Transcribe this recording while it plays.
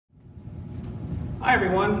Hi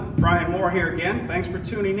everyone, Brian Moore here again. Thanks for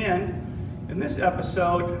tuning in. In this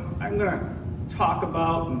episode, I'm going to talk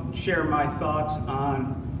about and share my thoughts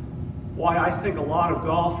on why I think a lot of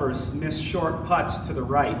golfers miss short putts to the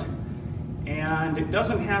right. And it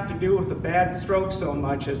doesn't have to do with the bad stroke so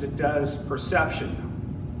much as it does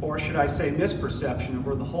perception, or should I say misperception of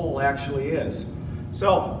where the hole actually is.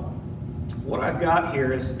 So what I've got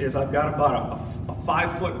here is I've got about a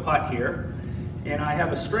 5-foot putt here. And I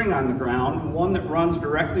have a string on the ground, one that runs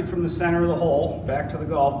directly from the center of the hole back to the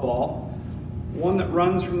golf ball, one that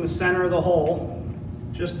runs from the center of the hole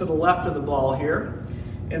just to the left of the ball here,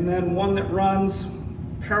 and then one that runs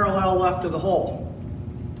parallel left of the hole.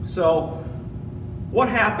 So what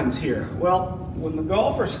happens here? Well, when the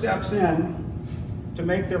golfer steps in to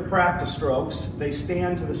make their practice strokes, they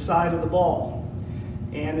stand to the side of the ball.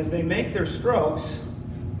 And as they make their strokes,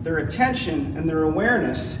 their attention and their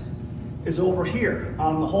awareness is over here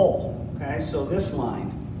on the hole, okay, so this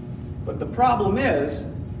line. But the problem is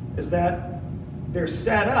that they're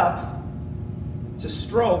set up to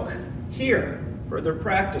stroke here for their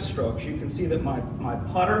practice strokes. You can see that my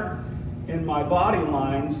putter and my body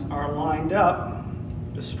lines are lined up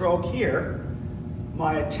to stroke here.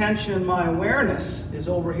 My attention and my awareness is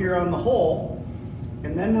over here on the hole.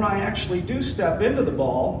 And then when I actually do step into the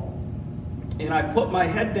ball and I put my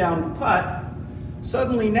head down to putt,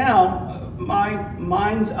 suddenly now my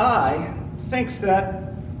mind's eye thinks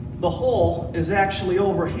that the hole is actually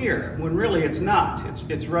over here, when really it's not.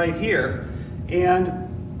 It's right here.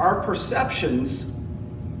 And our perceptions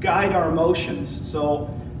guide our motions.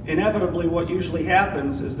 So inevitably what usually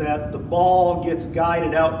happens is that the ball gets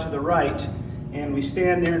guided out to the right, and we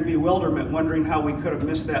stand there in bewilderment wondering how we could have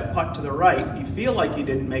missed that putt to the right. You feel like you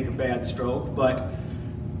didn't make a bad stroke, but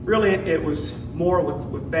really it was more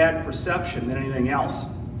with bad perception than anything else.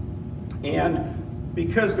 And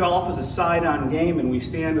because golf is a side-on game and we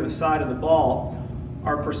stand to the side of the ball,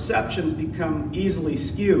 our perceptions become easily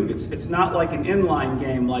skewed. It's not like an inline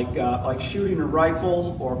game like shooting a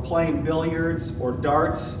rifle or playing billiards or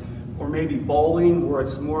darts or maybe bowling, where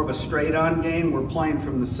it's more of a straight-on game. We're playing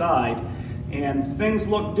from the side, and things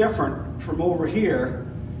look different from over here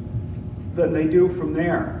than they do from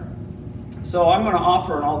there. So I'm going to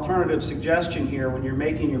offer an alternative suggestion here when you're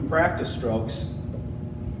making your practice strokes.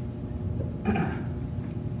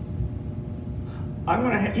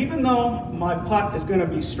 Even though my putt is going to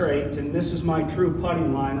be straight, and this is my true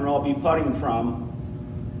putting line where I'll be putting from,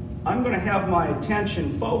 I'm going to have my attention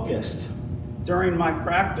focused during my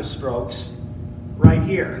practice strokes right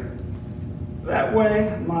here. That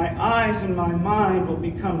way, my eyes and my mind will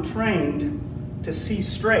become trained to see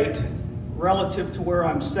straight relative to where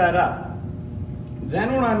I'm set up.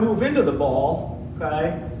 Then when I move into the ball,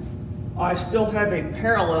 okay, I still have a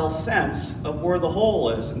parallel sense of where the hole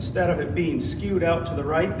is instead of it being skewed out to the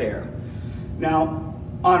right there. Now,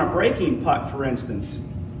 on a breaking putt, for instance,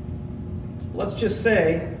 let's just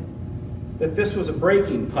say that this was a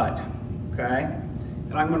breaking putt, okay?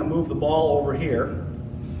 And I'm going to move the ball over here.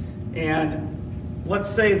 And let's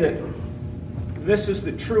say that this is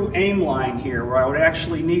the true aim line here, where I would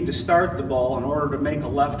actually need to start the ball in order to make a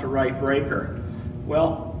left to right breaker.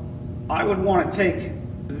 Well, I would want to take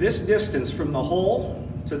this distance from the hole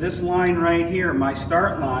to this line right here, my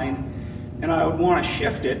start line, and I would want to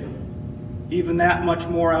shift it even that much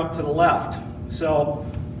more out to the left. So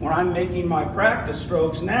when I'm making my practice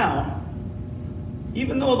strokes now,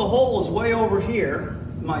 even though the hole is way over here,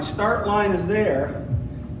 my start line is there,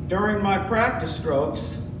 during my practice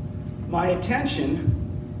strokes, my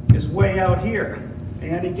attention is way out here.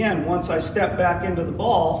 And again, once I step back into the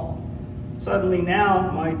ball, suddenly now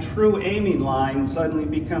my true aiming line suddenly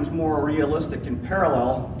becomes more realistic and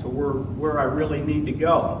parallel to where I really need to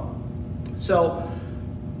go. So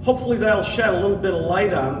hopefully that'll shed a little bit of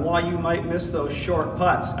light on why you might miss those short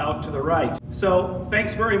putts out to the right. So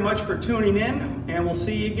thanks very much for tuning in, and we'll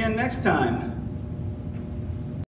see you again next time.